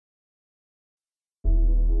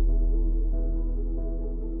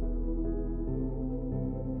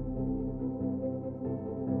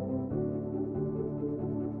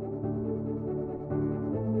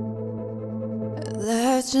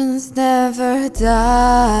Legends never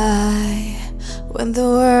die when the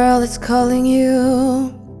world is calling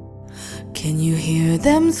you. Can you hear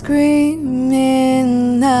them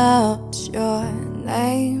screaming out your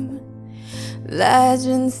name?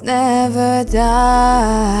 Legends never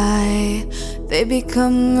die, they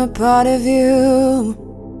become a part of you.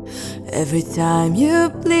 Every time you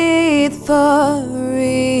bleed for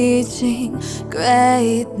reaching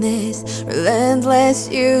greatness, relentless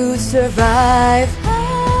you survive.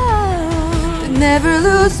 But never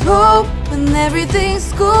lose hope when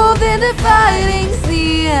everything's cold and the fighting's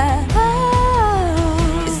near.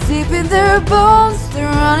 It's deep in their bones, they're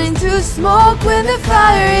running to smoke when the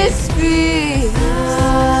fire is fierce.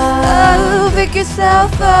 Oh, pick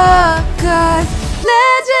yourself up, 'cause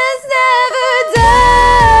legends never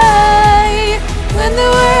die when the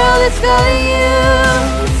world is calling you.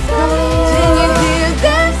 Can you hear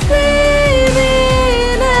them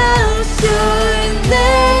screaming out your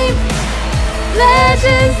name?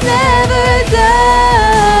 Legends never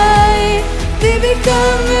die, they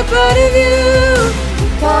become a part of you.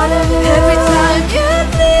 Every time you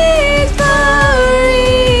bleed for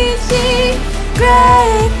reaching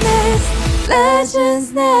greatness, legends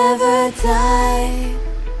never die.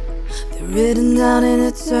 They're written down in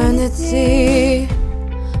eternity,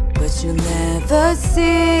 but you'll never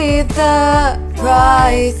see the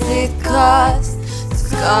price it cost.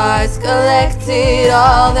 Scars collected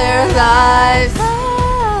all their lives.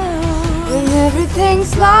 When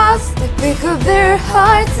everything's lost, they pick up their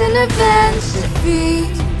hearts and avenge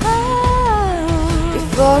defeat.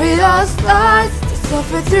 Before it all starts, they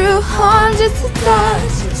suffer through hundreds to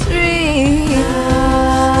touch a tree.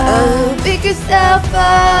 Oh, pick yourself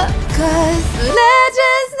up, 'cause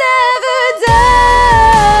legends never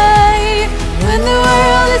die when the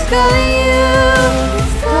world is calling you.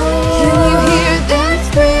 Can you hear them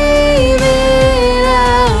screaming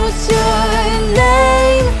out your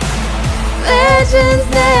name? Legends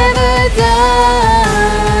never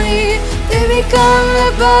die, they become a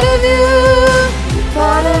part of you.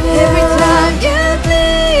 Every time you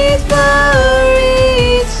bleed for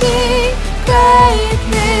reaching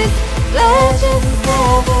greatness, legends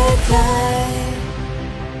never die.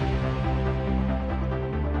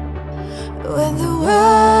 When the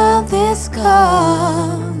world is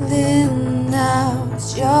calling out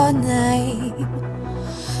your name,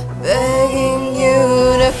 begging you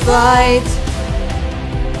to fight,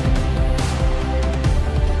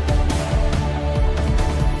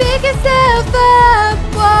 pick yourself up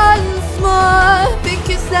once more, pick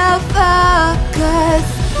yourself up, 'cause